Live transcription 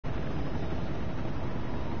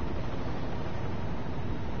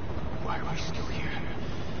Why are we still here?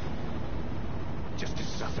 Just to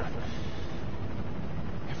suffer.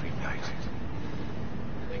 Every night,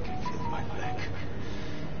 I can feel my leg,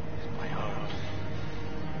 my arms,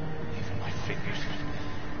 even my fingers.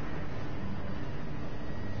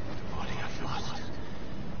 The body I've lost,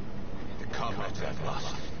 the comrades I've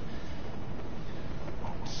lost,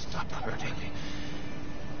 won't stop hurting.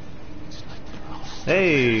 It's like they're all...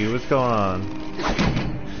 Hey, what's going on?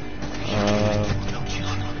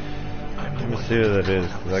 Let me see who that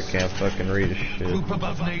is, because I can't fucking read a shit. Group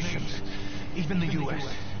above nations, even the U.S.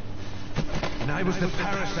 And I was the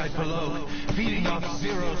parasite below, feeding off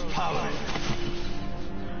Zero's power.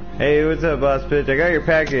 Hey, what's up, boss bitch? I got your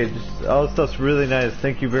package. All the stuff's really nice.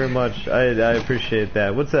 Thank you very much. I appreciate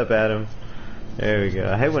that. What's up, Adam? There we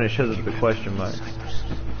go. I hate when it shows up the question mark.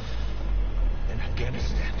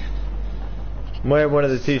 I'm wearing one of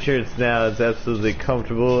the t-shirts now. It's absolutely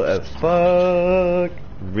comfortable as fuck.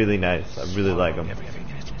 Really nice. I really like them. Everything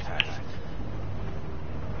in its path.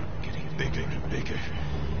 Getting bigger and bigger.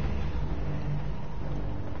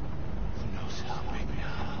 Who knows how big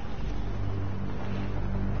now?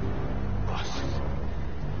 Boss.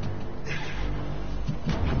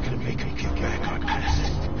 I'm gonna make him get back our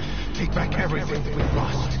past. Take back everything that we've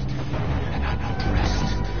lost. And I won't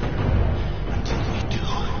rest until we do.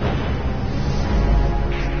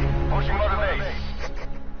 Motion motivate.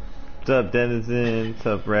 What's up, Denizen? What's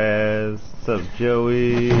up, Raz? What's up,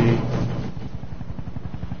 Joey?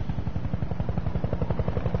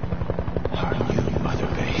 Are you Mother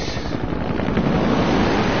Base?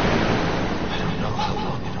 I don't know how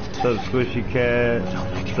long it'll take. What's up, Squishy Cat?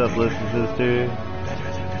 What's up, Listen Sister? Better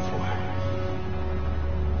than before.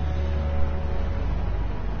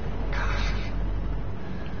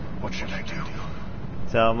 What should I do?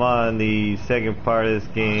 So I'm on the second part of this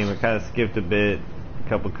game. I kind of skipped a bit, a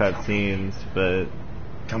couple cutscenes, but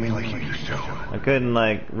Tell me like you used to. I couldn't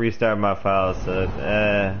like restart my file, so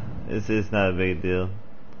it's not a big deal.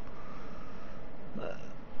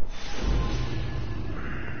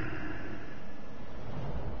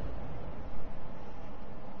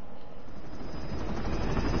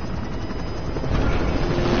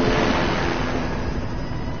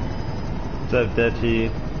 What's up,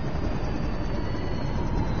 Dutchy?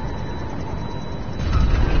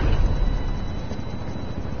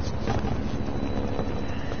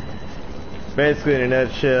 Basically, in a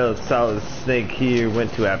nutshell, Solid Snake here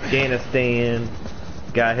went to Afghanistan,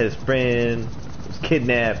 got his friend, was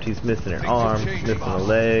kidnapped, he's missing an arm, missing a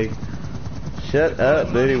leg. Shut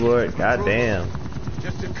up, Booty Wart, goddamn.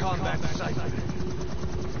 Just a combat site.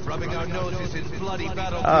 Rubbing our noses in bloody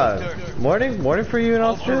battlefield dirt. Morning for you in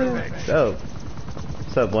Australia? Oh.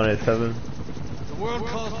 What's up, 187? The world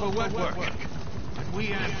calls for wet work, and we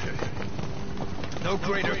answer. No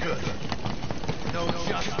greater good. No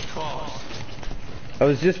just cause. I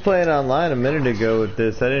was just playing online a minute ago with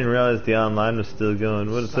this. I didn't realize the online was still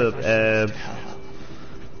going. What's up, Ab?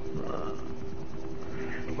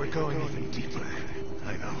 We're going even deeper.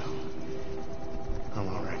 I know. I'm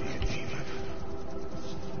already in deep.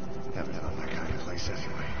 Never found that kind of place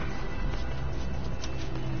anyway.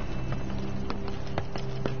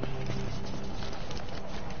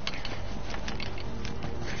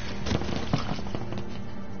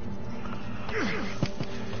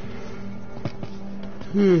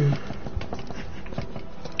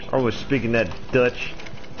 I was speaking that Dutch.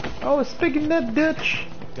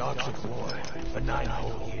 Dogs of war for 9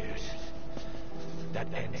 whole years. That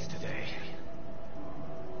ends today.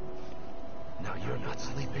 Now you're not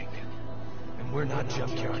sleeping. And we're not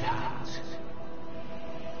junkyard hounds.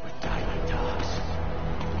 We're diamond dogs.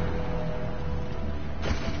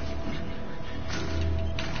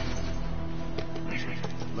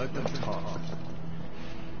 Let them talk.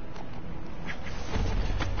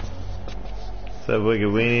 What's up, Wicked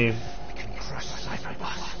Weenie? We can crush Cypher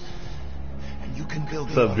Boss. And you can build.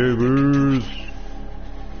 What's up, Dreamers?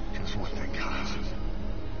 Just one thing, guys.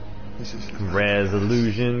 This is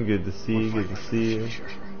Resolution, good to see you, good to see you.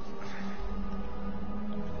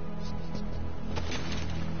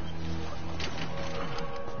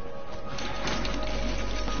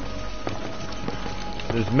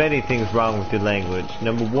 There's many things wrong with your language.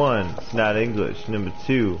 Number one, it's not English. Number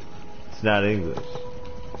two, it's not English.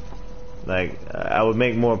 Like, I would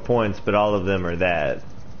make more points, but all of them are that.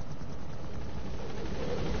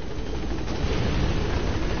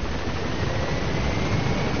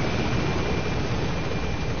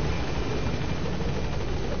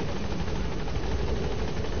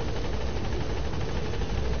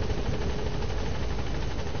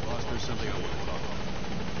 Boss, there's something I want to talk about.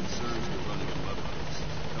 Concerns with running a mother base.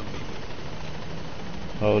 Come meet me.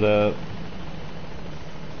 Hold up.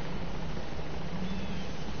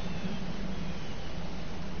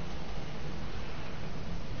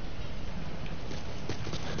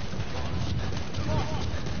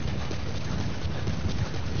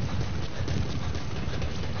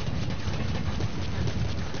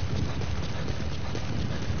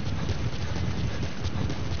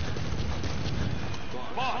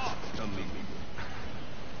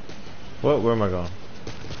 What? Where am I going?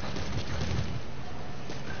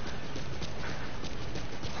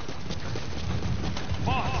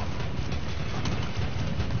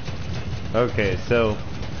 Okay, so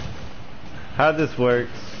how this works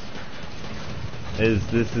is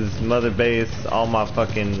this is mother base. All my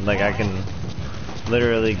fucking, like, I can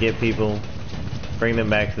literally get people, bring them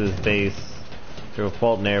back to this base through a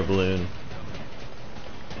Fulton air balloon.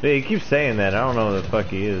 Dude, he keeps saying that. I don't know who the fuck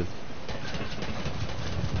he is.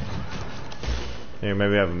 Here,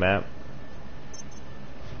 maybe I have a map.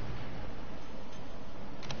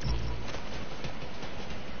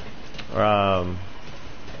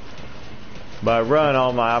 But I run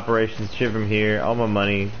all my operations, ship from here, all my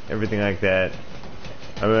money, everything like that.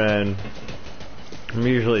 And then I'm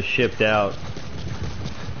usually shipped out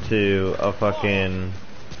to a fucking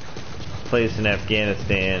place in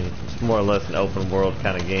Afghanistan. It's more or less an open world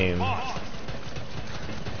kind of game.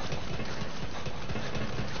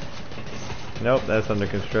 Nope, that's under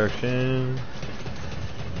construction.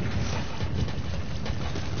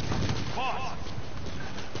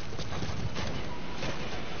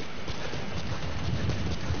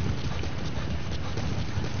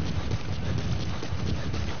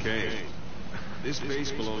 Okay. This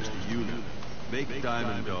base belongs to you now. Make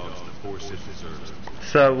diamond dogs the force it deserves.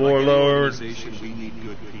 Sup, warlord? Like any organization, we need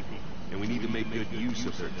good people, and we need to make good use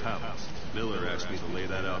of their talents. Miller asked me to lay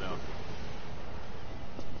that out.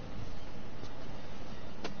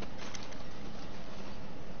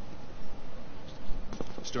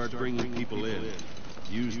 Start bringing people in.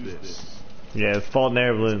 Use this. Yeah, it's Fulton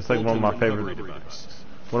air balloon. It's like one of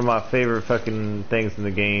my favorite fucking things in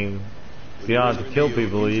the game. You don't have to kill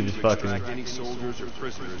people, you just fucking, any soldiers or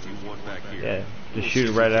prisoners you want back here. yeah, just shoot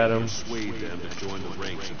it right at them. Persuade them to join the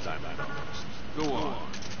ranks in time. Go on.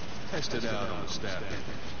 Test it out on the staff.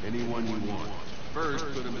 Anyone you want. First,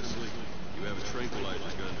 put them to sleep. You have a tranquilizer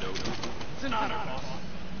gun, don't you? It's an honor, boss.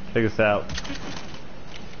 Check us out.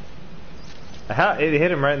 How it hit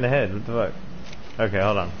him right in the head. What the fuck? Okay,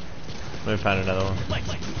 hold on. Let me find another one.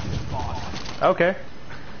 Okay.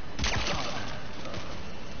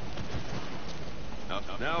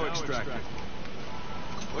 Now extract it.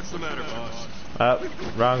 What's the matter, boss?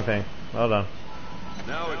 Wrong thing. Hold on.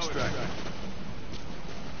 Now extract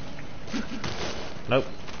it. Nope.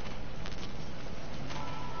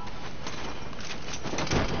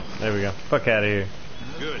 There we go. Fuck out of here.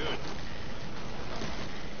 Good.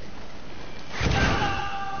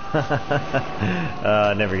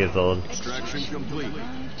 Never gets old. Extraction complete.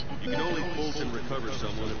 You can only bolt and recover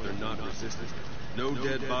someone if they're not resistant. No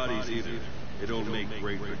dead bodies either. They don't make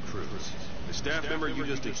great recruits. The staff member you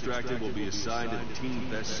just extracted will be assigned to the team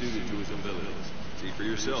best suited to his abilities. See for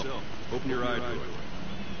yourself. Open your eye to it.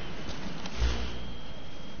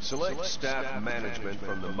 Select staff management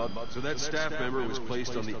from the mud. So that staff member was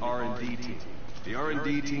placed on the R&D team. The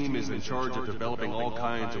R&D team is in charge of developing all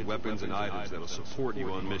kinds of weapons and items that'll support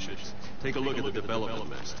you on missions. Take a look at the development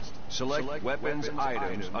list. Select weapons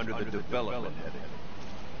items under the development heading.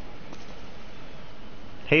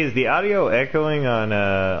 Hey, is the audio echoing on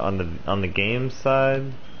the game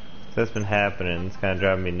side? That's been happening. It's kind of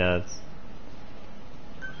driving me nuts.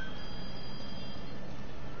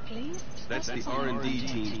 That's the R&D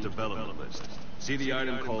team's development list. See the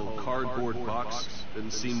item called cardboard box?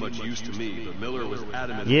 Didn't seem much use to me, but Miller was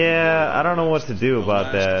adamant. Yeah, I don't know what to do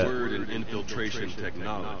about that. Word in infiltration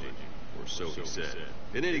technology, or so he said.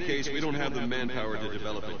 In any case, we don't have the manpower to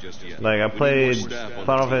develop it just yet. Like, I played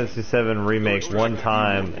Final Fantasy VII Remake one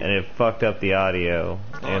time, and it fucked up the audio.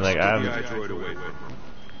 And, like, I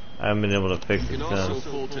haven't been able to fix it since. You can also since.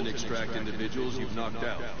 Fulton extract individuals you've knocked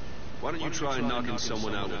out. Why don't you try knocking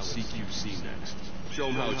someone out with CQC next? Show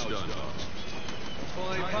them how it's done, boss.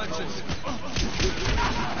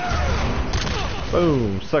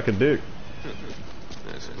 Boom, suck a dick.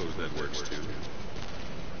 I suppose that works too.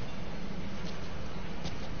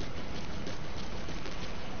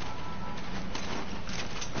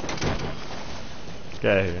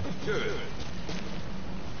 Get out of here. Good.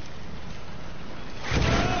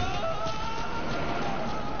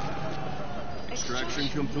 Extraction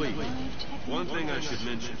complete. One thing I should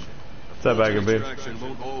mention. What's up, Bagger Babe? Extraction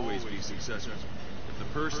won't always be successful. If the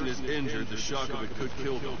person is injured, the shock of it could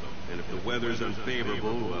kill them. And if the weather's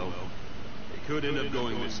unfavorable, well, they could end up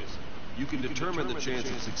going missing. You can determine the chance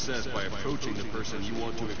of success by approaching the person you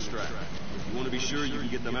want to extract. If you want to be sure you can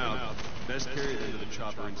get them out, best carry them to the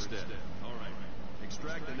chopper instead. All right.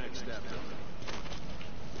 Extract the next step.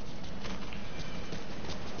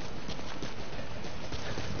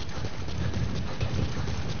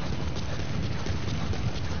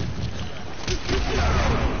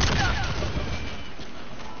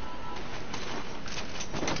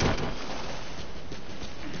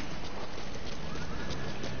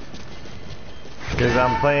 Because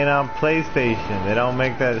I'm playing on PlayStation. They don't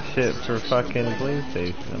make that shit for fucking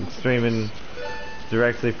PlayStation. I'm streaming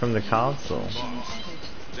directly from the console.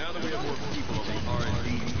 Now that we have more people on the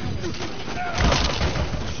R&D,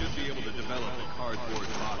 we should be able to develop a cardboard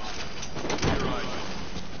box. Your eyes.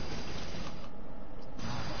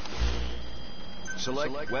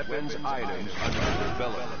 Select weapons items under the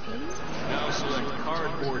development. Now select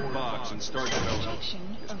cardboard box and start development.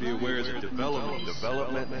 Just be aware that development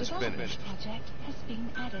Development is finished. Project has been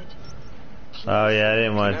added. Oh yeah, I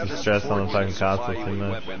didn't want it to stress on the fucking console too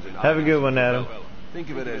much. Have a good one, Adam.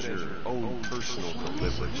 Think of it as your own personal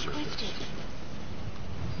delivery service.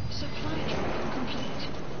 Supply drop complete.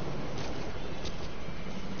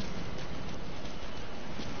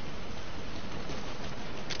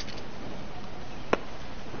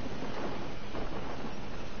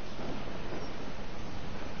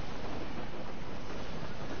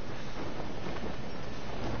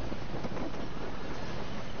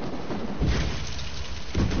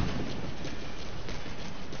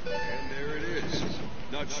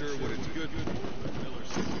 Not sure what it's good for, but Miller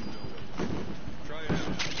said you know it. Try it out.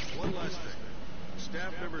 One last thing.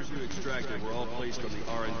 Staff members you extracted were all placed on the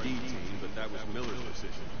R&D team, but that was Miller's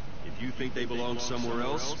decision. If you think they belong somewhere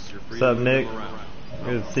else, you're free to move them around.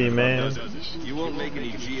 Good to see you, man. You won't make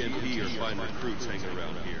any GMP or fine recruits hanging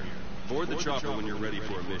around here. Board the chopper when you're ready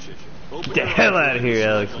for a mission. Get the hell out of here,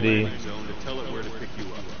 LXD. Zone to tell it where to pick you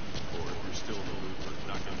up. Or if you're still in the loop for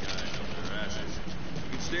knocking guys off their asses, you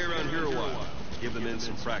can stay around here a while. Give them in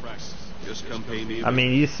some practice. Just come pay me. I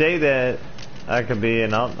mean, you say that I could be,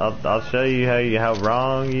 and I'll show you how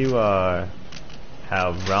wrong you are.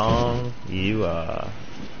 How wrong you are.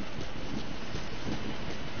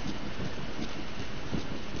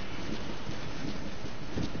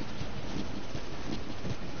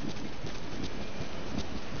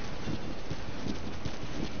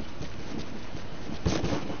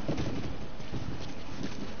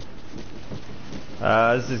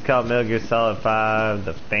 This is called Metal Gear Solid 5,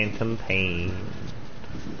 The Phantom Pain.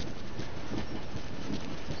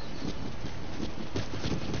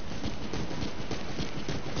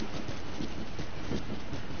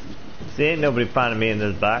 See, ain't nobody finding me in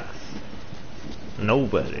this box.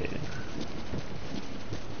 Nobody.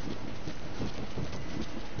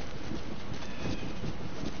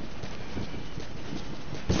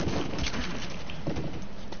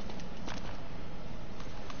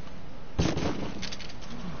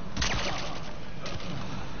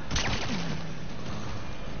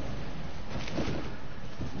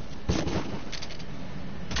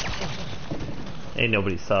 Ain't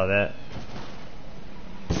nobody saw that.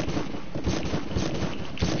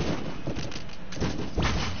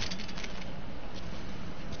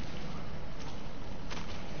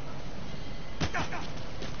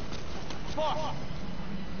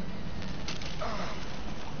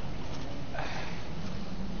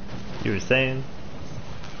 You were saying?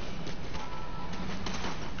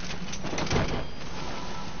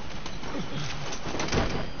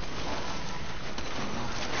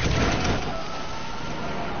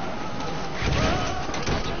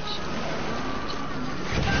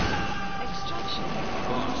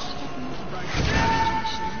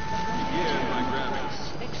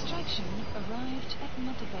 Extraction arrived at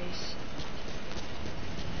Mother Base.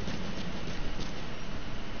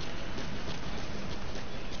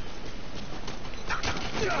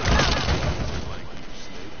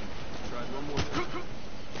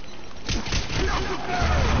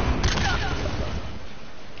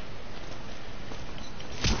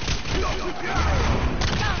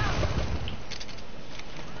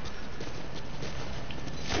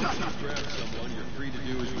 Grab someone, you're free to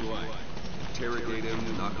do as you like. Interrogate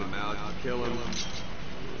him, knock him out, kill him.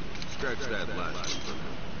 Scratch that last one for me.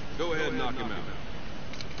 Go ahead and knock him out.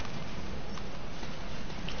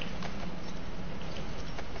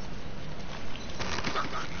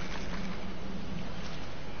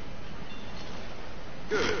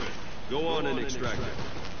 Good. Go on and extract it.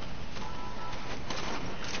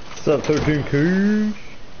 What's up, 13K?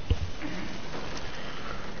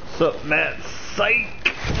 What's up, Matt Psych?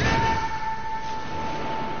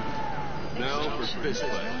 Now for fist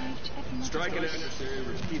play. Strike an adversary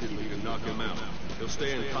repeatedly to knock him out. He'll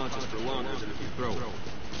stay unconscious for longer than if you throw him.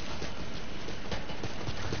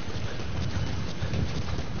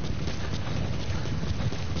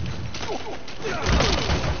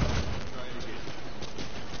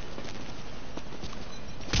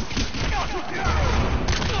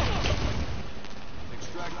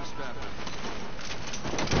 Extract the staff.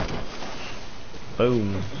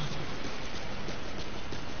 Boom.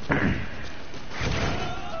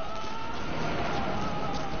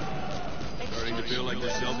 Starting to to feel like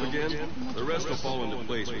yourself again? The rest will fall into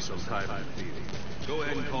place with some time to feed. Go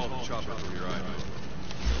ahead and call the chopper from your iPhone.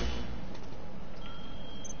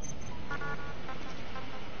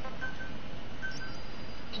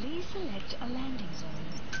 Please select a landing zone.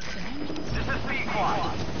 The landing zone. This is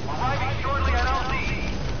B-Quad. Arriving shortly at LZ.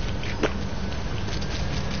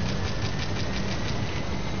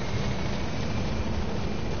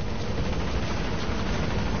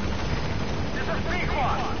 This is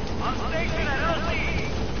B-Quad. On station at LZ.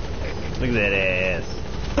 Look at that ass.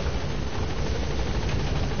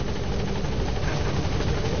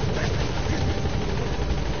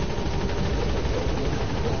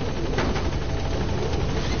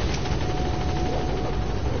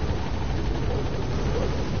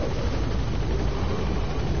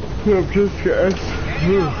 I'm just guys.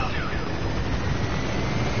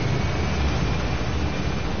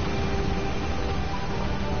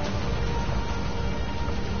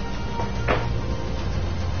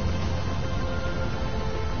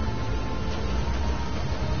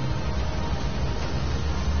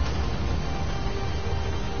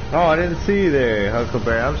 Oh, I didn't see you there,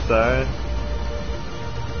 Huckleberry. I'm sorry.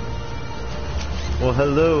 Well,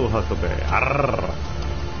 hello, Huckleberry. Arrgh.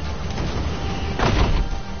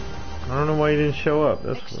 I don't know why you didn't show up.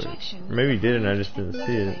 That's weird. Maybe you did and I just didn't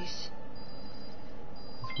see it.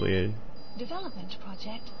 That's weird. Development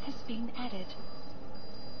project has been added.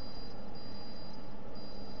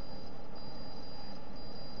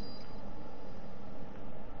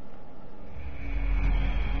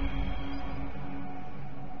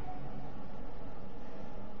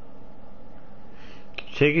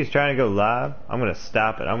 Chicky's trying to go live. I'm gonna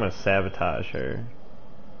stop it. I'm gonna sabotage her.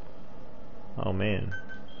 Oh man,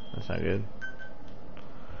 that's not good.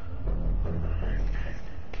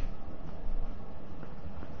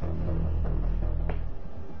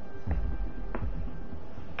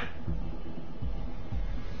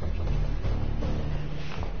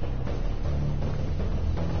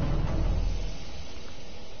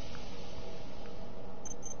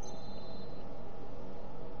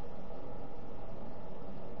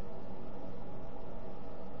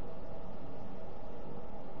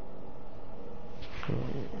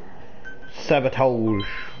 Sabotage.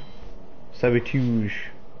 Sabotage.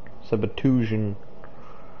 Sabotaging.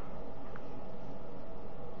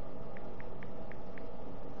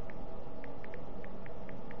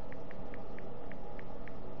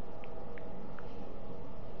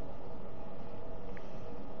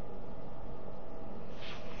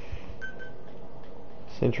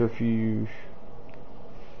 Centrifuge.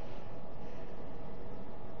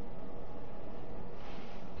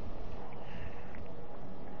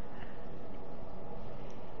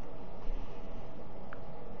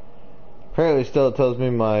 Apparently, still it tells me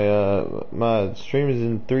my my stream is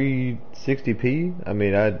in 360p. I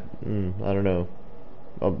mean, I don't know.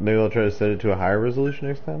 Maybe I'll try to set it to a higher resolution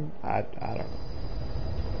next time. I don't know.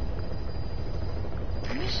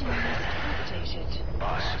 Mission updated.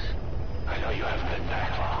 Boss, I know you haven't been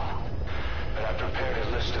back long, but I prepared a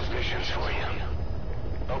list of missions for you.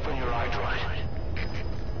 Open your iDroid.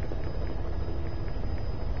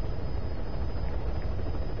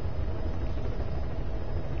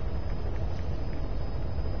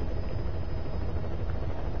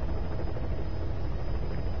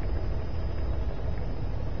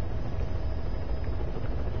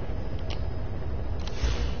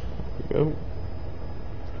 Go.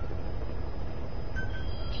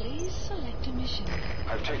 Please select a mission.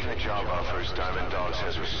 I've taken the job offers Diamond Dogs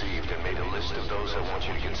has received and made a list of those I want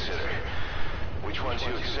you to consider. Which ones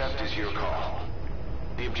you accept is your call.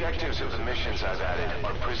 The objectives of the missions I've added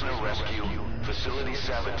are prisoner rescue, facility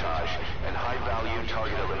sabotage, and high-value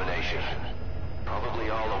target elimination. Probably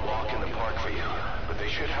all a walk in the park for you, but they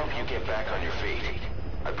should help you get back on your feet.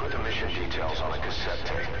 I put the mission details on a cassette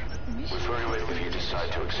tape. Refer to it if you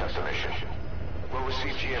decide to accept the mission. We'll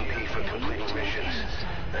receive GMP for completing missions,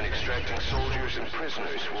 and extracting soldiers and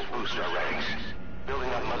prisoners will boost our ranks. Building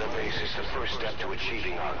up Mother Base is the first step to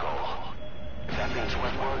achieving our goal. If that means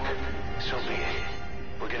wet work, so be it.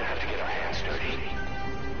 We're gonna have to get our hands dirty.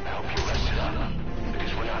 I hope you rested up,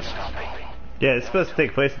 because we're not stopping. Yeah, it's supposed to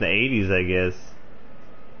take place in the 80s, I guess.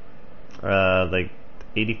 Like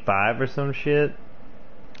 85 or some shit.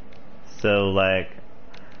 So like,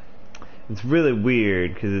 it's really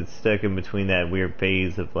weird because it's stuck in between that weird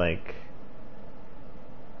phase of like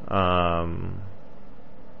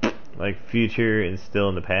future and still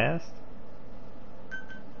in the past.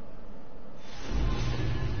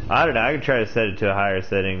 I don't know, I could try to set it to a higher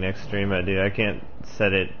setting next stream. I can't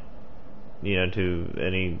set it, you know, to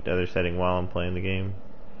any other setting while I'm playing the game.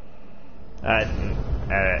 I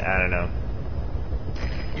don't know.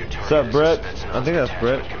 Your turret What's up, Brett? I think that's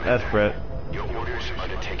Brett. That's Brett. Your orders are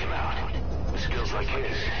to take him out. With skills like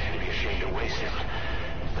his, it'd be a shame to waste him.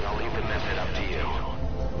 But I'll leave the method up to you.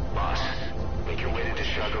 Boss, make your way to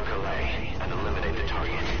Chicago Calais and eliminate the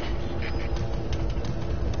target.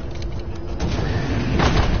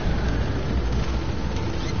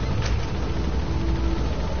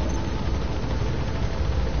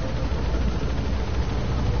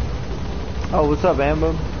 Oh, what's up,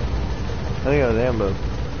 Ambo? I think it was Ambo.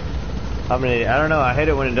 I mean, I don't know. I hate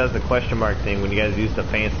it when it does the question mark thing when you guys use the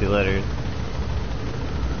fancy letters.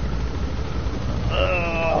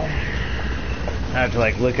 Ugh. I have to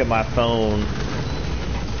like look at my phone.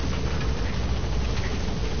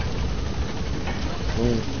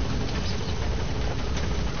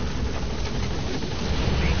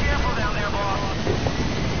 Be careful down there, boss.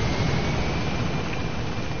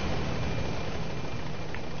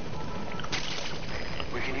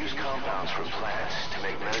 We can use compounds from plants to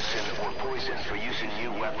make medicine or poison for use in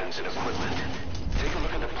new weapons and equipment. Take a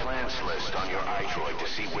look at the plants list on your iDroid to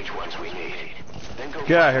see which ones we need. Then go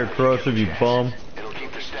Get out here, corrosive, you bum. It'll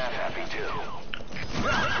keep the staff happy too.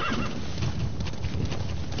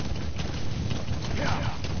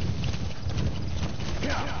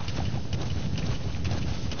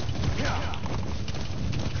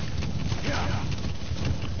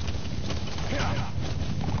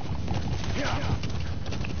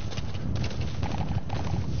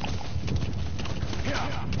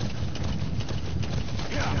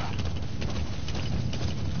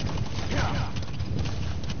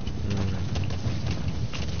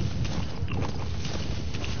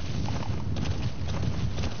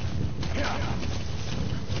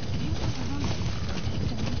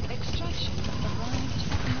 Extraction arrived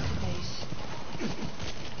at Motorbase.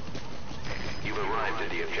 You've arrived at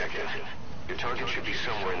the objective. Your target should be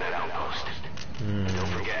somewhere in that outpost. And don't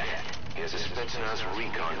forget, he has a Spetsnaz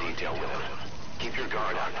recon detail with him. Keep your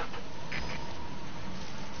guard up.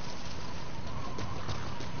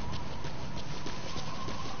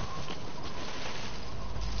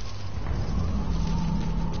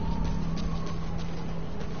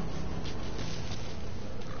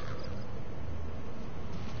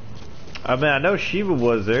 I mean, I know Shiva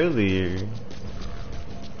was earlier.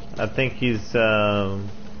 I think he's trying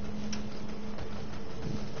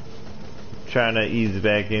to ease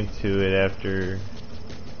back into it after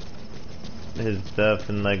his stuff,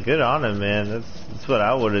 and like, good on him, man. That's what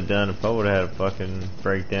I would have done if I would have had a fucking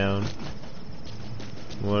breakdown.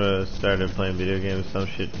 Would have started playing video games, some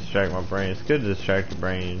shit to distract my brain. It's good to distract your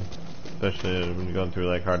brain, especially when you're going through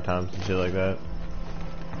like hard times and shit like that.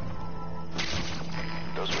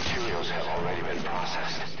 Those materials have already been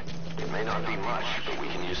processed. It may not be much, but we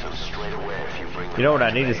can use them straight away if you bring them. You know what I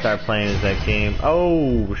back need to base. start playing is that game.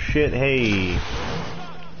 Oh shit! Hey.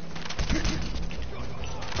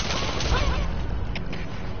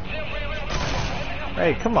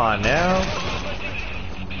 Hey, come on now.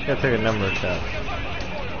 Gotta take a number of shots.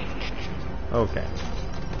 Okay.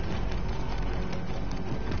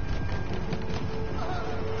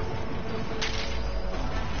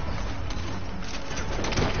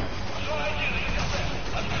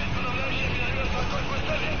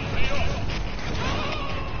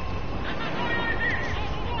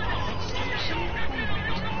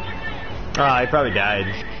 Ah, he probably died.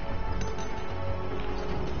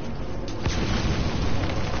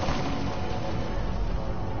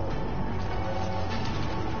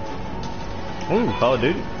 Ooh, Call of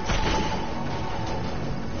Duty.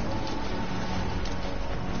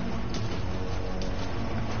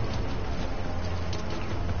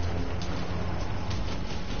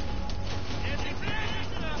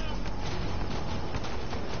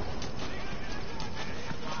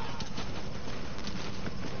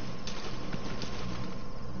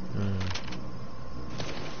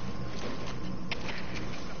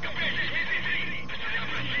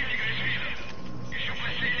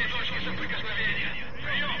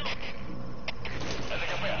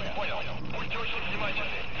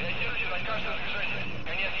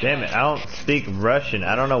 Damn it, I don't speak Russian.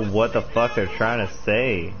 I don't know what the fuck they're trying to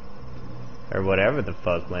say. Or whatever the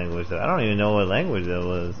fuck language that. I don't even know what language that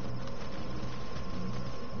was.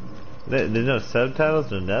 There's no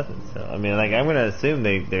subtitles or nothing, so I mean, like, I'm gonna assume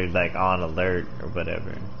they're like on alert or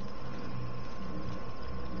whatever.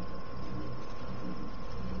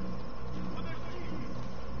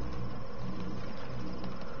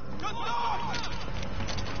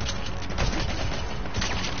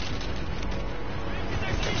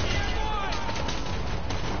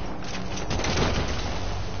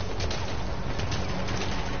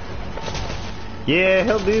 Yeah,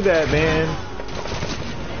 he'll do that, man.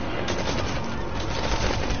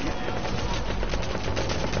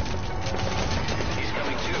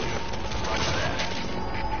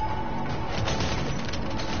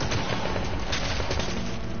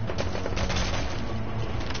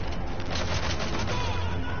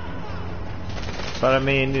 But I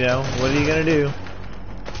mean, you know, what are you gonna do?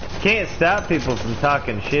 Can't stop people from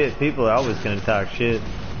talking shit. People are always gonna talk shit.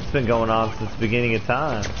 It's been going on since the beginning of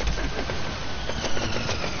time.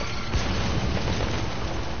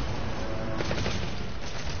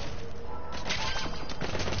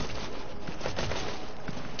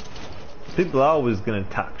 People are always gonna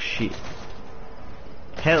talk shit.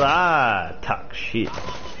 Hell, I talk shit.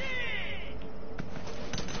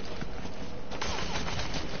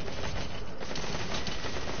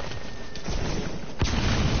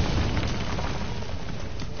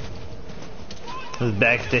 It was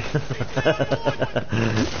backstage.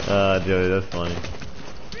 Oh, Joey, that's funny.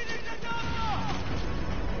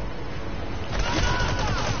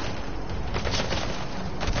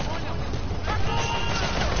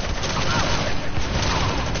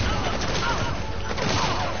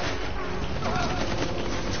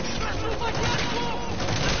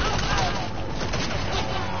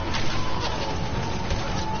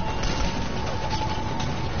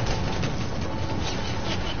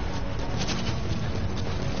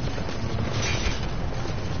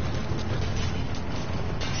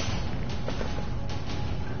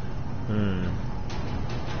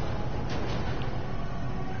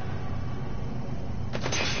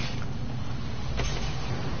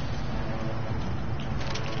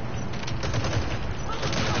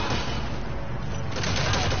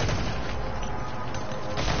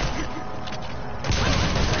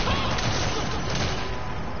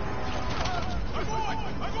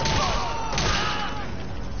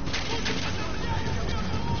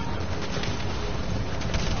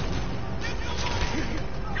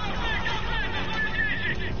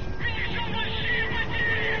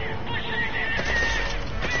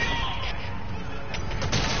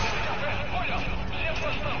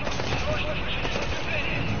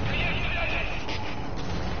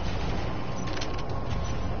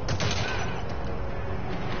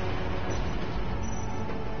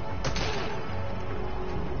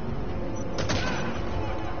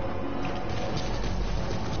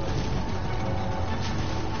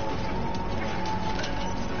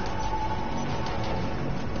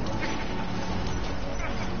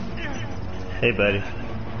 Hey, buddy.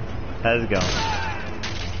 How's it going?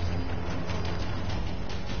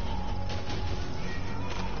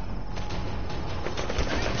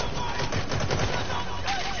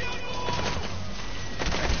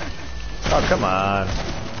 Oh, come on.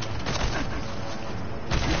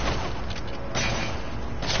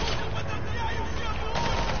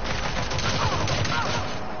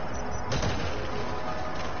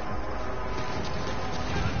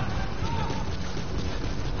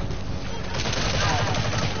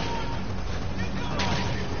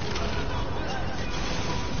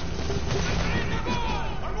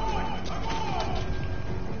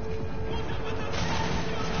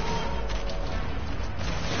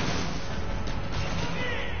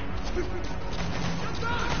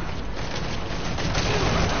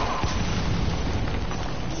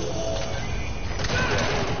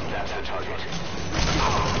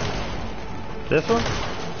 This one?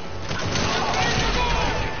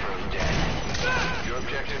 Your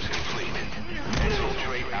objective's complete.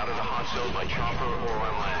 Infiltrate out of the hot zone by chopper or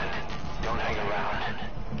on land. Don't hang around.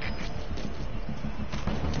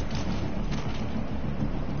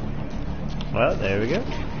 Well, there we go.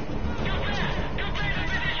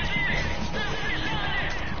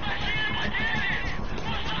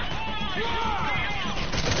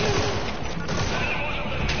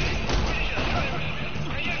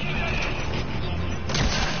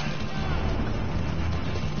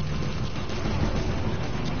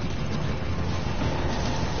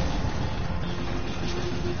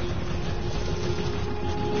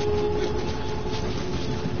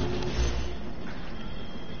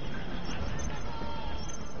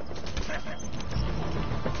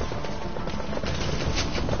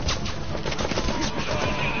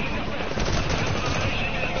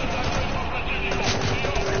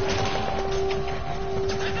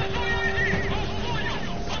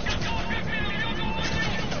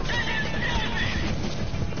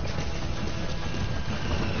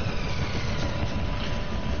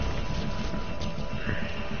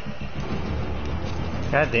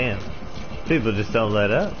 God damn. People just don't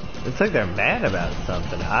let up. It's like they're mad about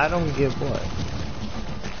something. I don't get what.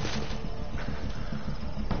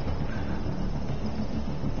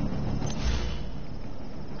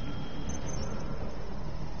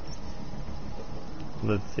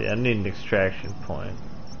 Let's see, I need an extraction point.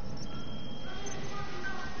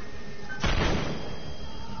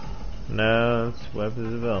 No, it's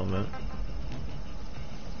weapons development.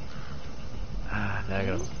 Ah, now I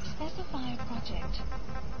gotta... Specify project.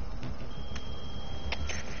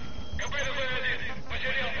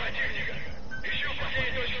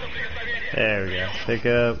 There we go. Pick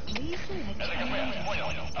up. Please select command.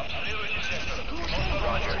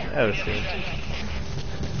 Oh shit.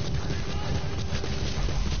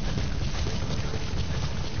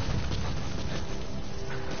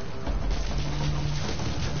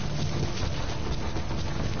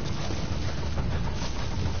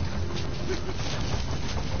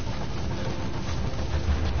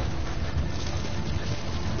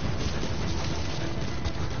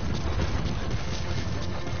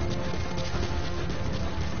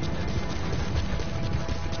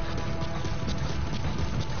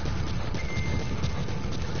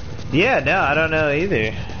 Yeah, no, I don't know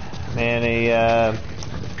either. Man,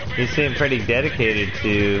 he seemed pretty dedicated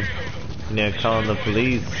to, you know, calling the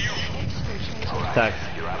police.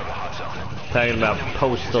 Talking about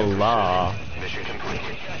postal law. Mission complete.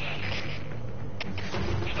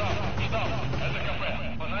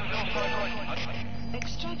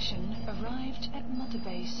 Extraction arrived at Mother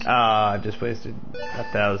Base. Ah, I just wasted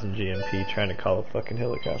 1,000 GMP trying to call a fucking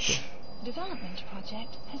helicopter. Development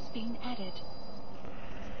project has been added.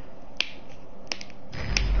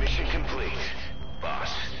 Mission complete,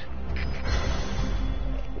 boss.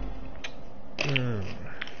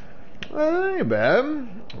 Well, that ain't bad.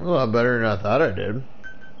 A lot better than I thought I did.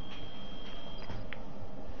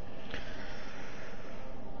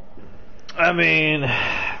 I mean,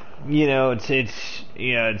 you know, it's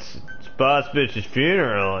Boss Bitch's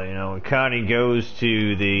funeral. You know, when Connie goes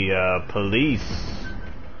to the police,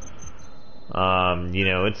 you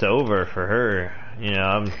know, it's over for her. You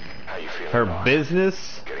know, How you feeling, her boss?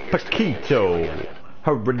 business, Paquito.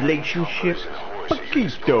 Her relationship,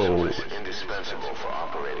 Paquito. Is indispensable for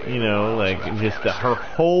operating. You know, like just her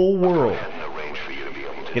whole world Hadn't arranged for you to be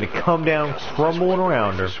able to gonna come down crumbling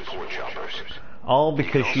around her, support choppers. all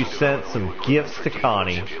because she sent some gifts to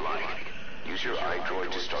Connie. Would you like? Use your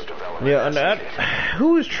iDroid to start developing. Yeah, and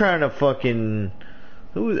who was trying to fucking?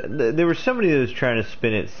 There was somebody that was trying to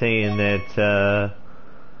spin it, saying that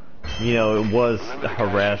you know, it was Remember the guys you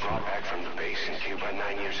harassment. brought back from the base in Cuba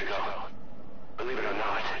 9 years ago? Believe it or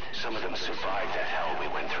not, some of them survived that hell we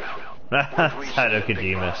went through. Saito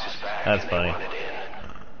Kojima. That's funny.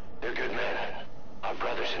 They're good men. Our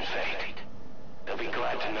brothers in fate. They'll be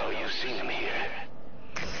glad to know you've seen them here.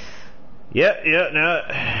 Yep, no,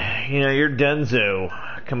 you know, you're donezo.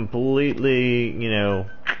 Completely, you know,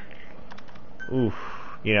 oof.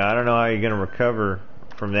 You know, I don't know how you're gonna recover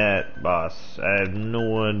from that, boss. I have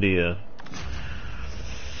no idea.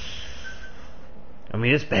 I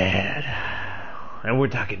mean, it's bad. And we're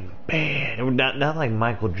talking bad. And we're not like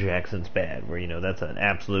Michael Jackson's bad, where, you know, that's an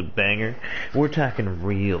absolute banger. We're talking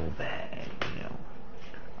real bad, you know.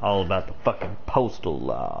 All about the fucking postal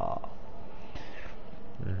law.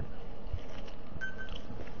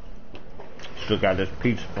 Still got this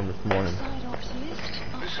pizza from this morning. Side ops list.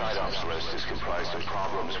 The side ops list is comprised of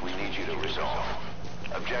problems we need you to resolve.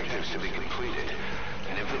 Objectives to be completed,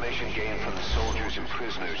 and information gained from the soldiers and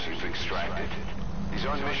prisoners you've extracted. These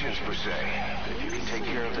aren't missions per se, but if you can take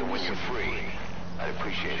care of them when you're free, I'd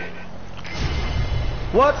appreciate it.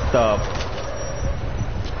 What the?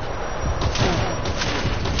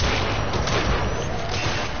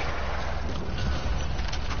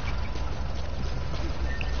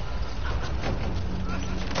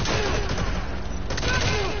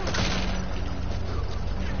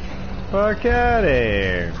 Fuck out of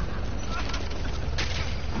here.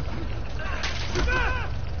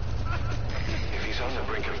 If he's on the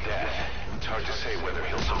brink of death, it's hard to say whether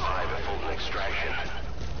he'll survive a full extraction.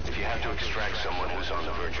 If you have to extract someone who's on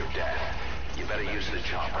the verge of death, you better use the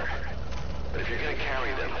chopper. But if you're gonna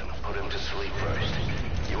carry them, put them to sleep first.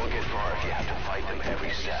 You won't get far if you have to fight them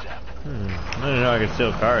every step. I didn't know I could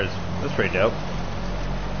steal cars. That's pretty dope.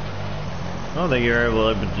 I don't think you're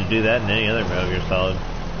able to do that in any other Metal Gear Solid.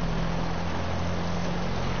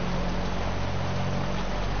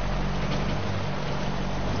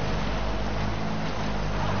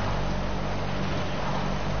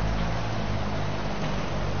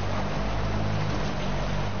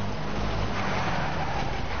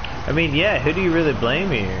 I mean, yeah, who do you really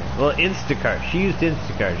blame here? Well, Instacart. She used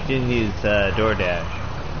Instacart. She didn't use DoorDash.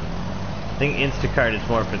 I think Instacart is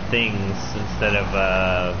more for things instead of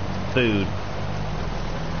food.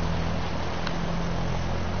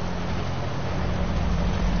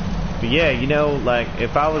 But yeah, you know, like,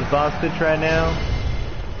 if I was Boss Bitch right now,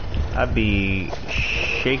 I'd be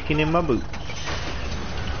shaking in my boots.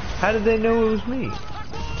 How did they know it was me?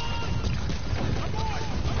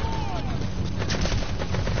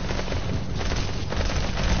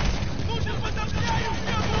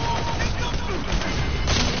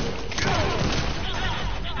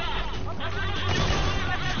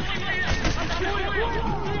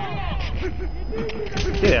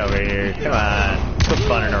 Get over here. Come on. Quit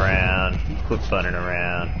funning around. Quit funning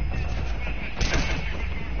around.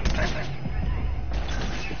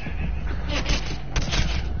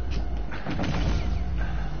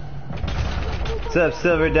 What's up,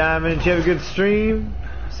 Silver Diamond? Did you have a good stream?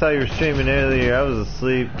 Saw you were streaming earlier. I was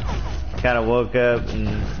asleep. Kind of woke up, and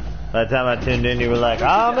by the time I tuned in, you were like,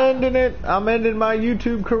 I'm ending it. I'm ending my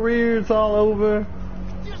YouTube career. It's all over.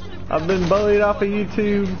 I've been bullied off of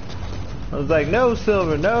YouTube. I was like, no,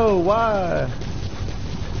 Silver, no, why?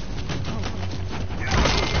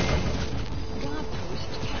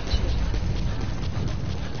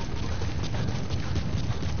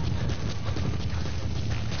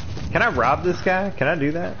 Can I rob this guy? Can I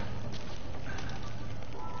do that?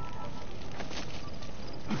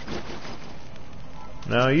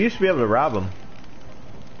 No, you used to be able to rob him.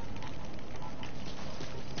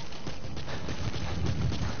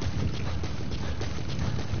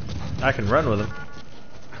 I can run with him.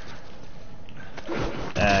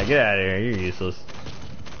 Get out of here. You're useless.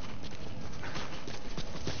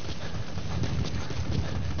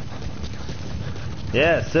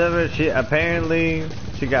 Yeah, Silver, apparently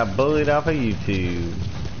she got bullied off of YouTube.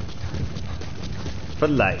 For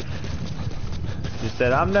life. She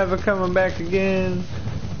said, I'm never coming back again.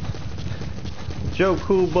 Joe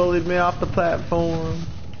Cool bullied me off the platform.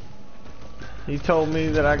 He told me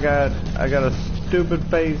that I got a stupid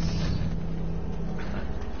face.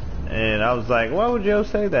 And I was like, why would Joe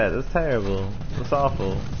say that? That's terrible. That's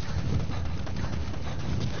awful.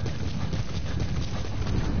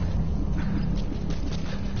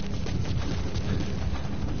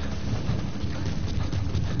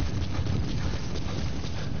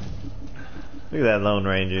 Look at that Lone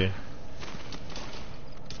Ranger.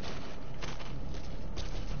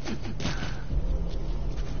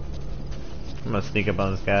 I'm gonna sneak up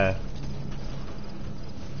on this guy.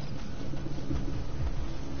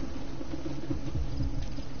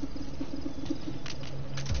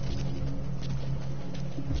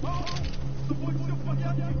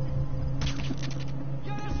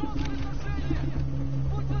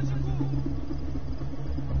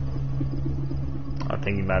 I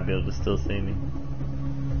think he might be able to still see me.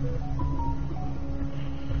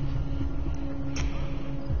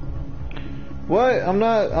 What? I'm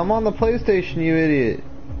not. I'm on the PlayStation, you idiot.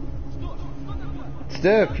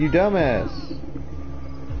 Steph, you dumbass.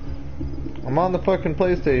 I'm on the fucking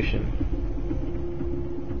PlayStation.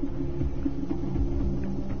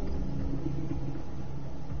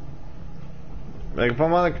 Like, if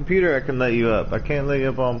I'm on the computer, I can let you up. I can't let you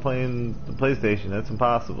up on playing the PlayStation. That's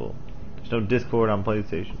impossible. There's no Discord on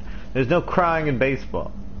PlayStation. There's no crying in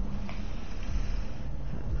baseball.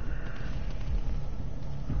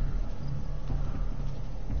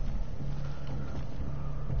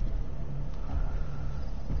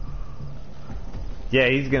 Yeah,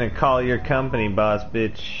 he's gonna call your company, boss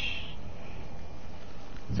bitch.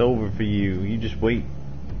 It's over for you. You just wait.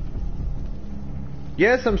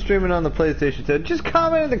 Yes, I'm streaming on the PlayStation 2. Just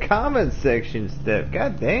comment in the comments section, Steph.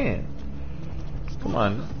 God damn. Come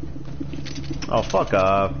on. Oh, fuck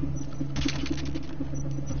off.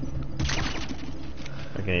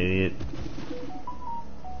 Fucking idiot.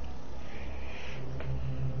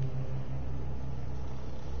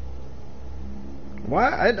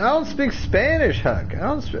 Why? I don't speak Spanish, Huck. I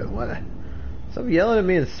don't speak. What? Stop yelling at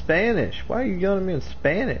me in Spanish. Why are you yelling at me in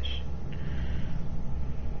Spanish?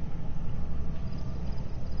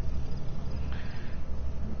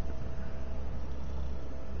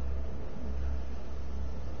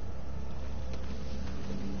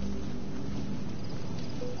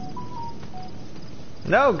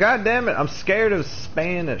 No, goddammit, I'm scared of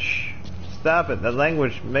Spanish. Stop it, that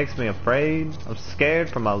language makes me afraid. I'm scared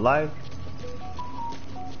for my life.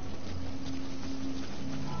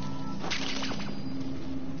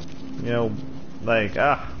 You know, like,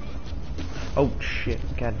 oh shit,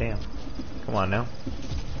 goddamn. Come on now.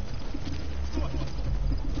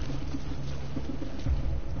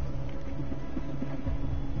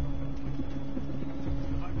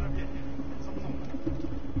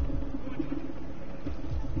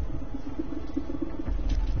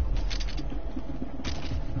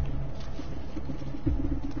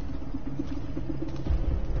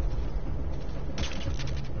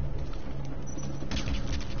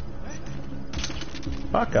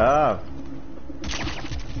 Fuck up.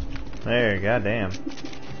 There, goddamn.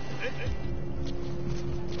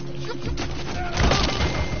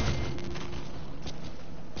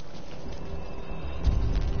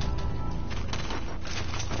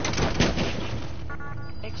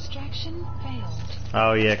 Extraction failed.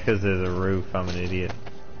 Oh yeah, 'cause there's a roof. I'm an idiot.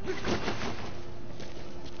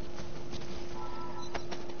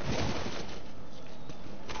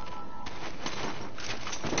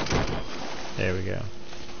 There we go.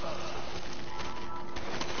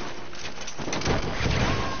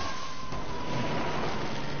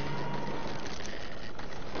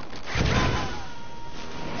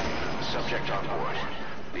 Subject on board.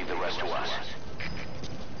 Leave the rest to us.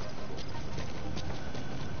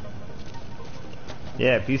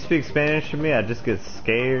 Yeah, if you speak Spanish to me, I just get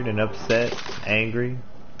scared and upset, angry.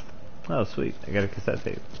 Oh, sweet. I got a cassette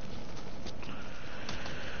tape.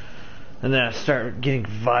 And then I start getting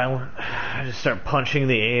violent. I just start punching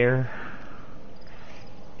the air.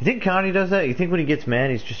 You think Connie does that? You think when he gets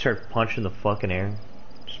mad, he just starts punching the fucking air?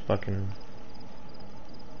 Just fucking...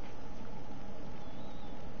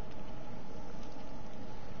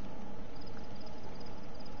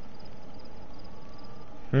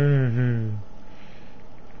 Mm-hmm.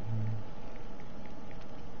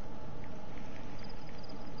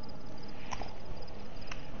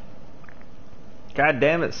 God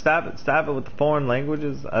damn it, stop it with the foreign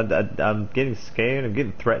languages. I'm getting scared, I'm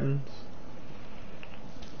getting threatened.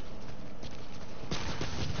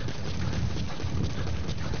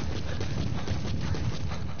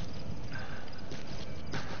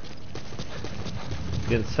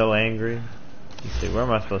 Getting so angry. Let's see, where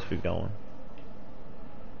am I supposed to be going?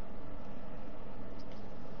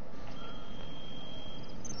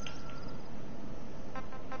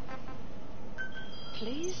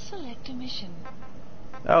 Please select a mission.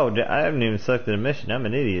 Oh, I haven't even selected a mission. I'm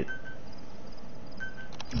an idiot.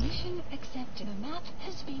 Mission accepted. The map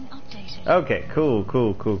has been updated. Okay,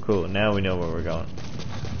 cool. Now we know where we're going.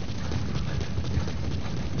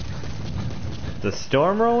 The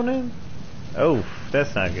storm rolling in? Oh,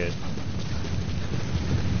 that's not good.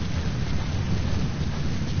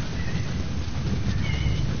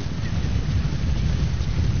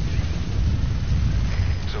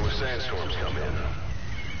 So if sandstorms come in,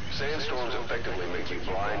 sandstorms effectively make you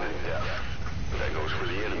blind and deaf. But that goes for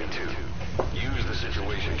the enemy too. Use the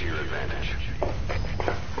situation to your advantage.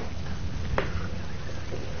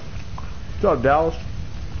 What's up, Dallas?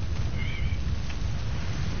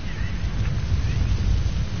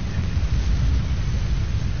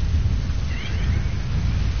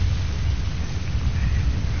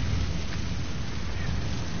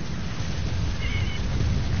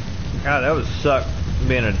 God, that would suck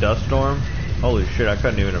being a dust storm. Holy shit, I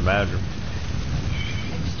couldn't even imagine.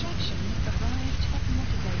 Extraction arrived at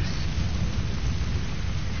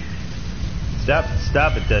Motorbase.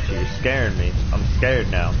 Stop it, Dutchie. You're scaring me. I'm scared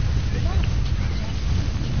now.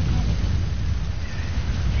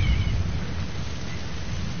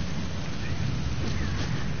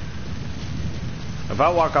 If I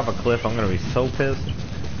walk off a cliff, I'm gonna be so pissed.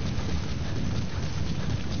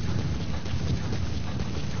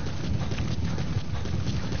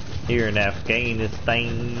 Here in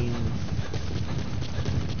Afghanistan.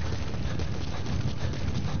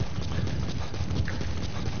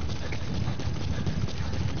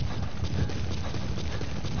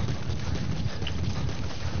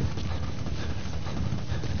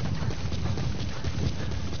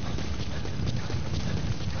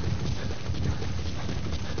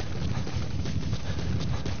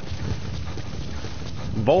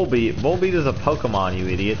 Volbeat is a Pokemon, you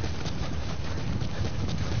idiot.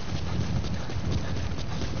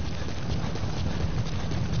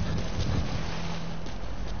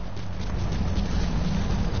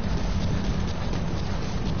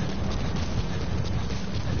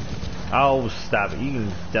 Oh, stop it. You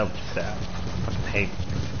can stop. I fucking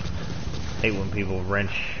hate when people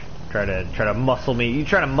wrench, try to muscle me. You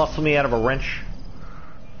trying to muscle me out of a wrench?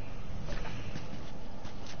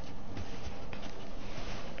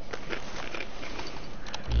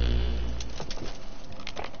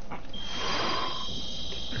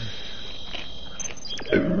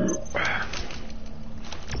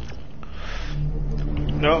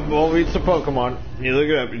 No, Volbeat's a Pokemon. You look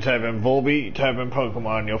it up, you type in Volbeat, you type in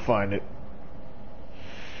Pokemon, you'll find it.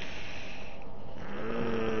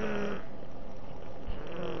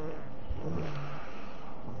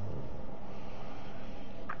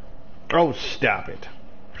 Oh, stop it.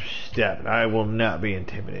 Stop it. I will not be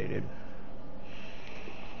intimidated.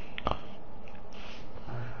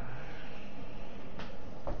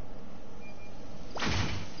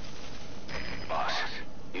 Boss,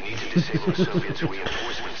 you need to disable the Soviets'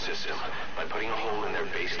 reinforcement system by putting a hole in their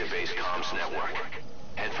base-to-base comms network.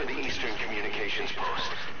 Head for the Eastern Communications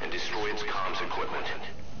Post and destroy its comms equipment.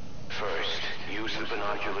 First, use the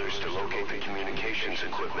binoculars to locate the communications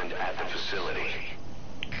equipment at the facility.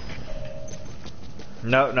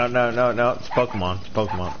 No. It's Pokemon. It's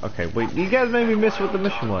Pokemon. Okay, wait. You guys made me miss what the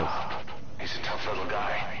mission was. He's a tough little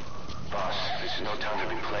guy. Boss, this is no time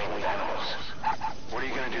to be playing with animals. What are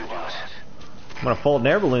you gonna do, boss? I'm gonna fold and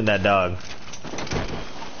air balloon that dog.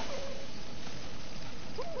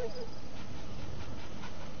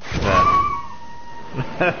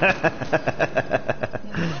 has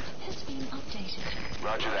been updated.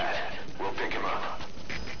 Roger that. We'll pick him up.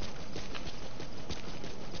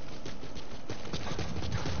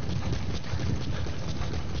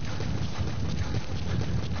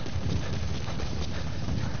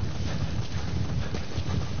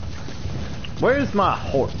 Where's my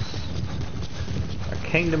horse? A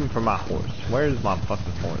kingdom for my horse. Where's my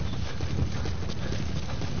fucking horse?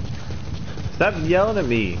 Stop yelling at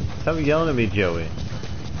me. Stop yelling at me, Joey.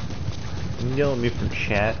 You yelling at me from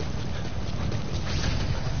chat.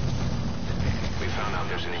 We found out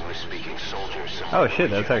there's an English-speaking soldier somewhere. Oh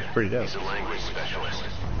shit, that's actually pretty dope. He's a language specialist.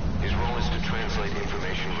 His role is to translate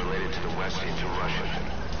information related to the West into Russian.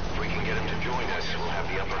 If we can get him to join us, we'll have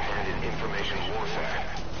the upper hand in information warfare.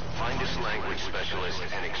 Find this language specialist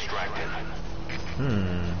and extract him. I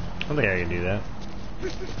think I can do that.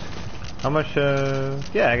 How much,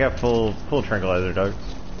 yeah, I got full tranquilizer darts.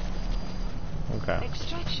 Okay.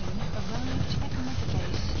 Extraction arrived at mother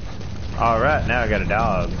base. Alright, now I got a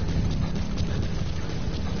dog.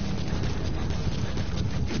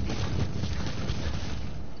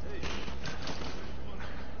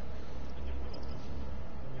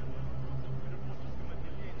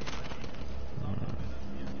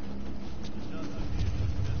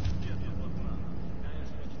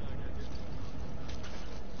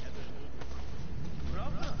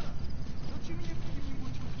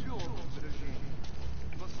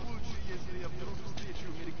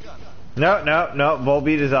 No,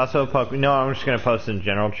 Volbeat is also a Pokemon. No, I'm just gonna post in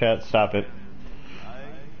general chat. Stop it.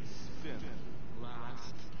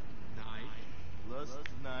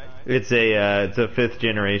 It's a 5th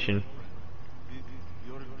generation.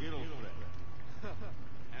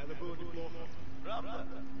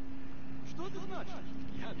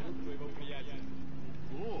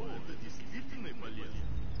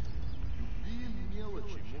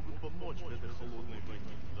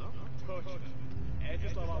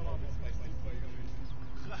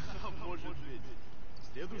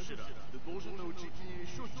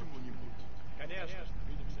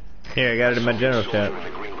 Here, I got it in my general chat. The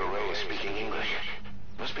Green Beret speaking English.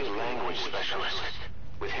 Must be a language specialist.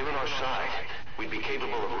 With him on our side, we'd be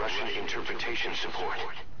capable of Russian interpretation support.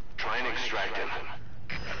 Try and extract him.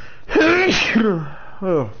 If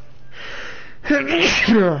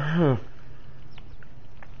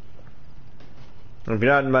you're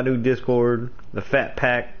not in my new Discord, the Fat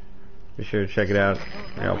Pack, be sure to check it out.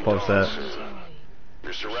 I'll post that.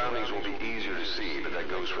 Your surroundings will be easier to see, but that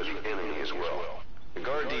goes for the enemy as well. The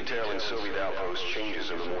guard detail in Soviet outpost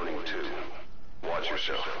changes in the morning too. Watch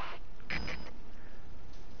yourself.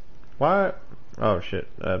 What? Oh shit,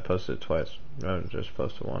 I posted it twice. I just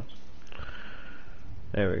posted once.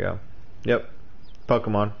 There we go. Yep.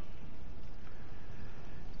 Pokemon.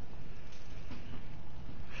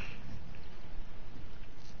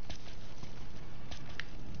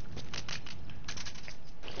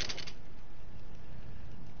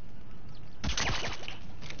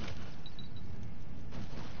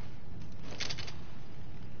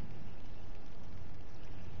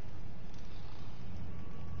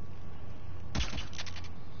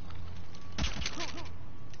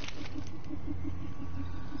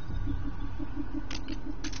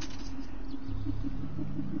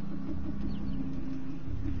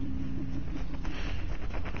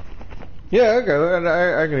 Yeah, okay,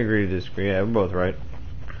 I can agree to disagree. Yeah, we're both right.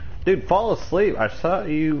 Dude, fall asleep. I saw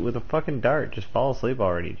you with a fucking dart. Just fall asleep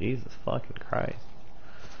already. Jesus fucking Christ.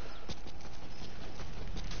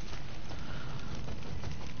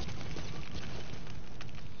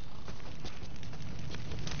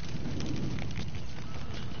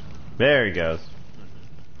 There he goes.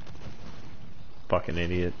 Fucking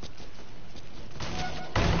idiot.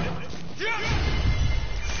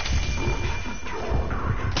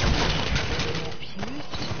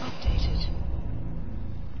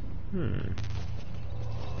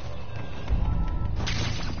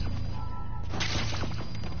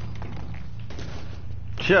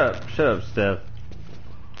 Shut up, Steph.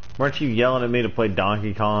 Weren't you yelling at me to play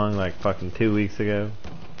Donkey Kong like fucking 2 weeks ago?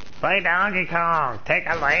 Play Donkey Kong! Take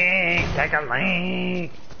a link! Take a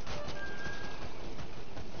link!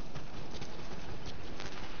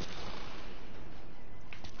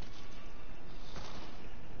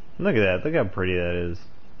 Look at that. Look how pretty that is.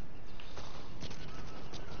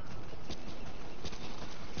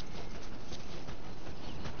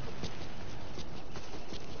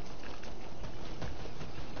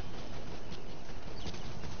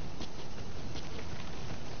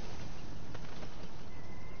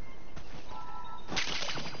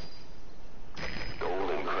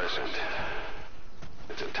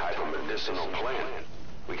 It's a type of medicinal plant.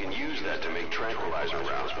 We can use that to make tranquilizer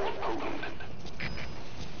rounds more potent.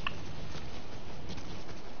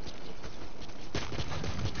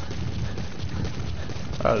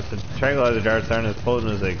 Oh, so tranquilizer darts aren't as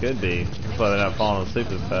potent as they could be. That's why they're not falling asleep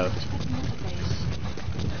as fast.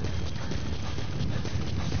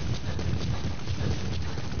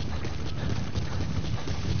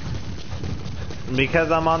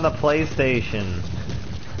 Because I'm on the PlayStation.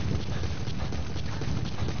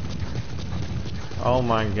 Oh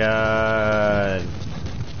my god.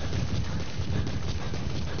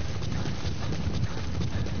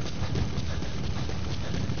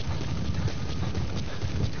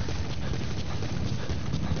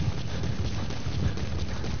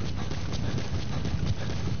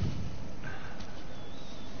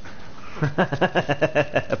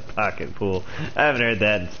 Pocket pool. I haven't heard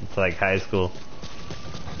that since like high school.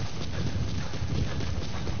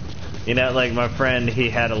 You know, like my friend, he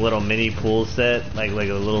had a little mini pool set, like a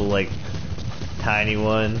little like tiny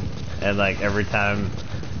one, and like every time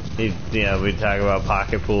he, you know, we'd talk about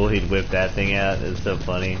pocket pool, he'd whip that thing out. It's so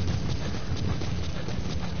funny.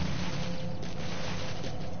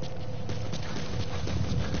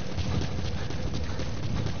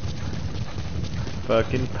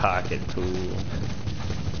 Fucking pocket pool.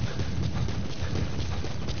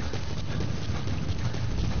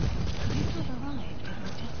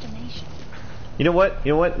 You know what?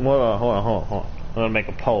 You know what? Hold on. I'm gonna make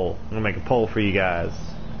a poll. I'm gonna make a poll for you guys.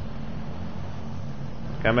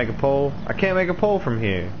 Can I make a poll? I can't make a poll from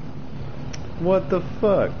here. What the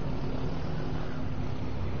fuck?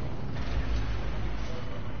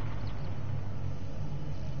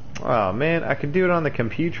 Oh man, I could do it on the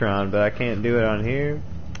Computron, but I can't do it on here.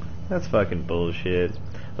 That's fucking bullshit.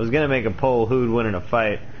 I was gonna make a poll who would win in a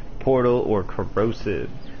fight, Portal or Corrosive,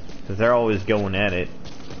 because they're always going at it.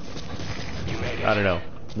 I don't know.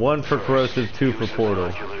 1 for Corrosive, 2 for Portal.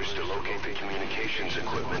 Binoculars to locate the communications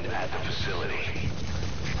equipment at the facility.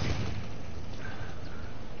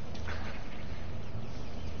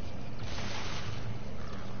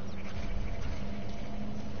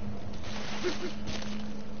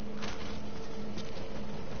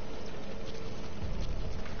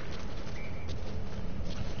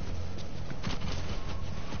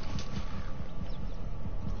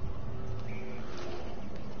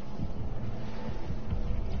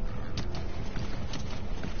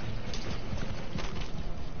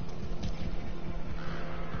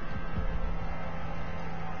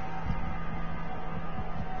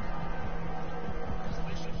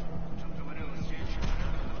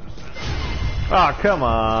 Oh, come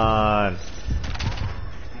on.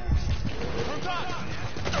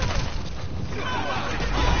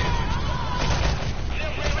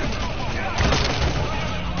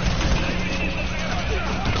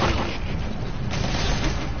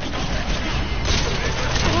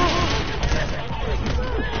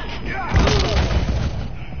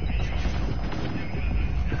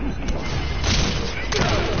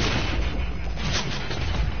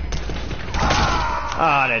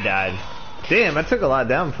 Ah, they died. Damn, I took a lot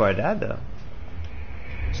down before I died, though.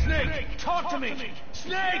 Snake, talk to me!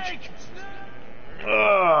 Snake!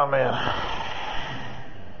 Oh, man.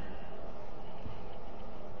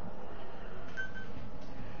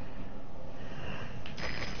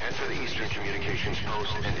 Enter the Eastern Communications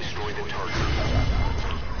Post and destroy the target.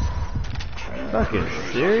 Fucking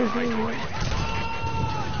seriously?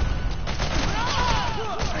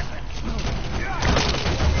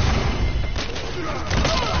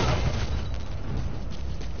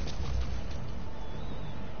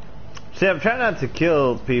 See, I'm trying not to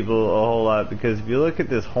kill people a whole lot, because if you look at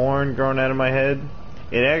this horn growing out of my head,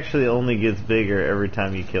 it actually only gets bigger every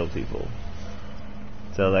time you kill people.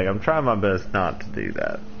 So, like, I'm trying my best not to do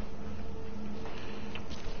that.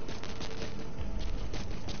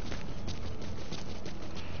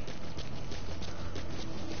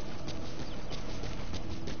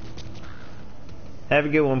 Have a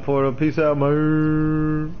good one, Portal. Peace out,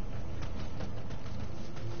 man.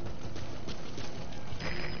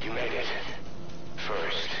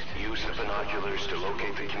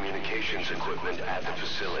 Equipment at the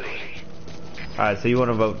facility. Alright, so you want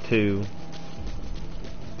to vote 2.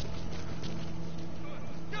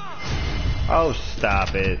 Oh,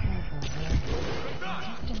 stop it.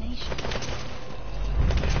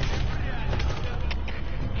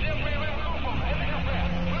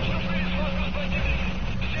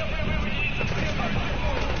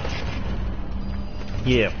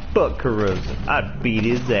 Yeah, fuck Corrosive. I'd beat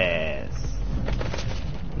his ass.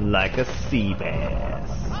 Like a sea bass.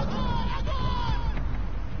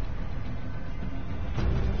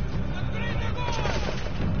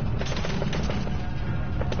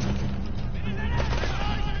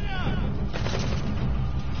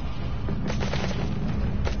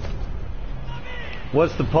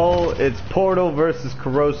 what's the poll? It's Portal versus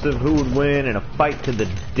Corrosive. Who would win in a fight to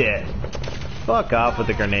the death? Fuck off with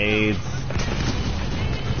the grenades.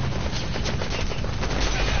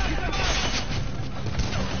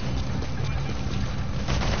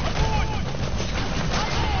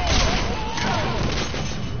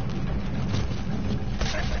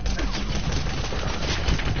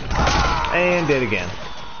 And dead again.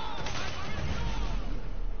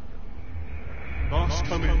 Boss,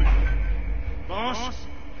 come in. Boss?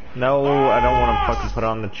 No, I don't want to fucking put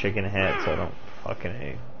on the chicken hat, so I don't fucking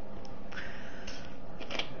hate.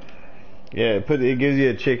 Yeah, it gives you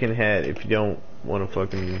a chicken hat if you don't want to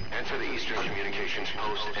fucking Enter the Eastern Communications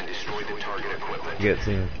Post and destroy the target equipment. get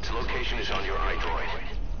seen. Its location is on your iDroid.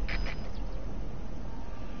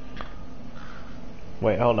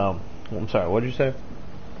 Wait, hold on. I'm sorry, what did you say?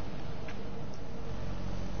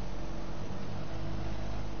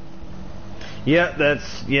 Yeah,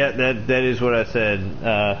 that is what I said.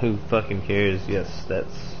 Who fucking cares? Yes,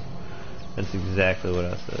 that's exactly what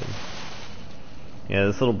I said. Yeah,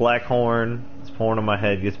 this little black horn, this horn on my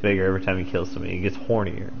head gets bigger every time he kills somebody. It gets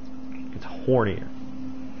hornier. It gets hornier.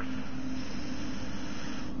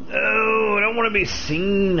 Oh, I don't want to be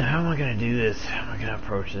seen. How am I gonna do this? How am I gonna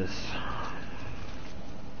approach this?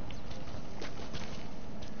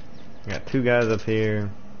 Got two guys up here.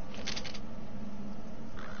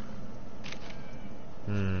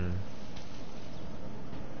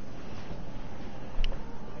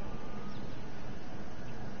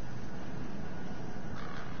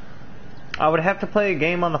 I would have to play a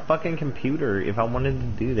game on the fucking computer if I wanted to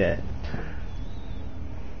do that.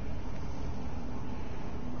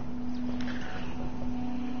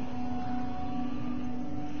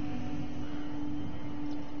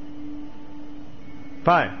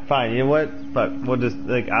 Fine. You know what? Fuck. We'll just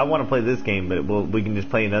like I want to play this game, but we can just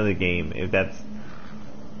play another game if that's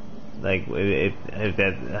like if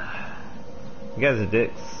that. You guys are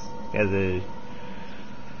dicks. You guys are.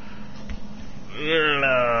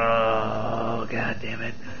 Oh, god damn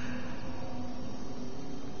it.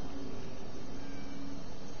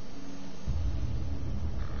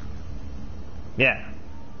 Yeah.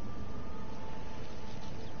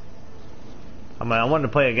 I mean, I wanted to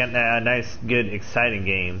play a nice, good, exciting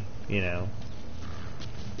game, you know.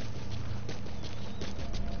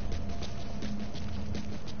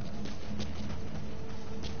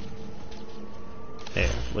 Here,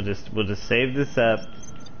 we'll just save this up.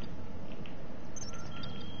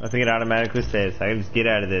 I think it automatically saves. So I can just get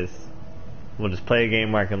out of this. We'll just play a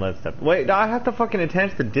game where I can let stuff. Wait, no, I have to fucking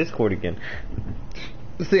attach the Discord again.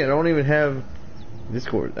 Let's see, I don't even have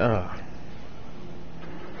Discord. Oh.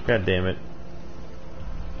 God damn it.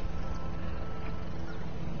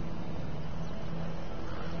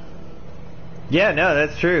 Yeah, no,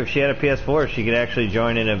 that's true. If she had a PS4, she could actually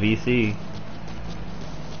join in a VC.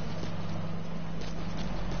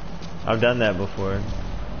 I've done that before.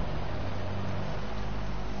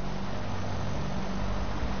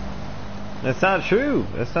 That's not true.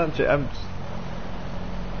 That's not true.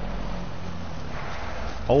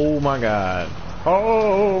 Oh my god.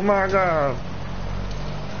 Oh my god.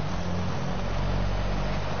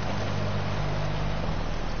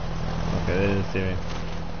 Okay, they didn't see me.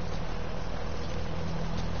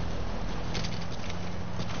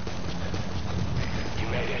 You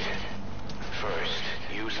made it. First,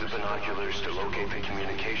 use the binoculars to locate the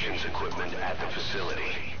communications equipment at the facility.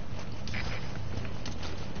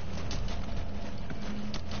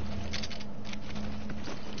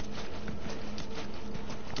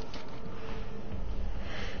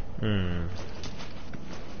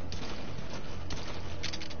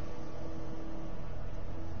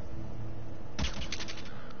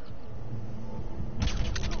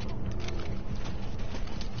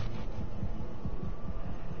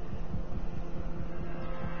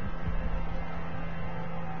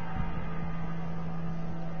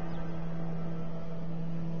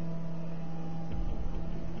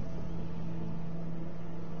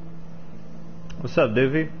 What's up,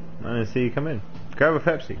 Doofy? I didn't see you come in. Grab a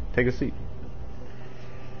Pepsi. Take a seat.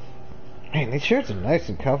 Man, these shirts are nice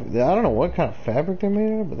and comfy. I don't know what kind of fabric they're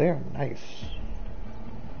made of, but they are nice.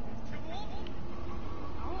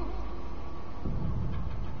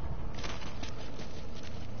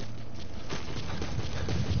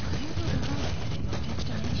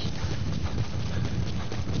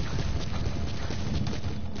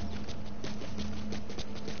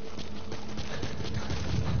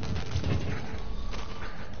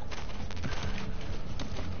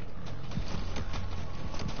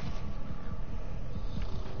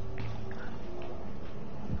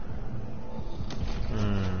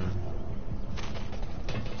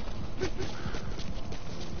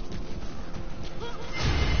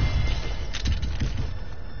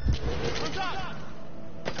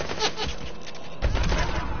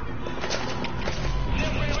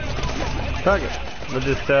 Fuck it. We'll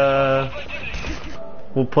just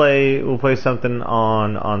we'll play something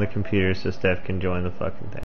on the computer so Steph can join the fucking thing.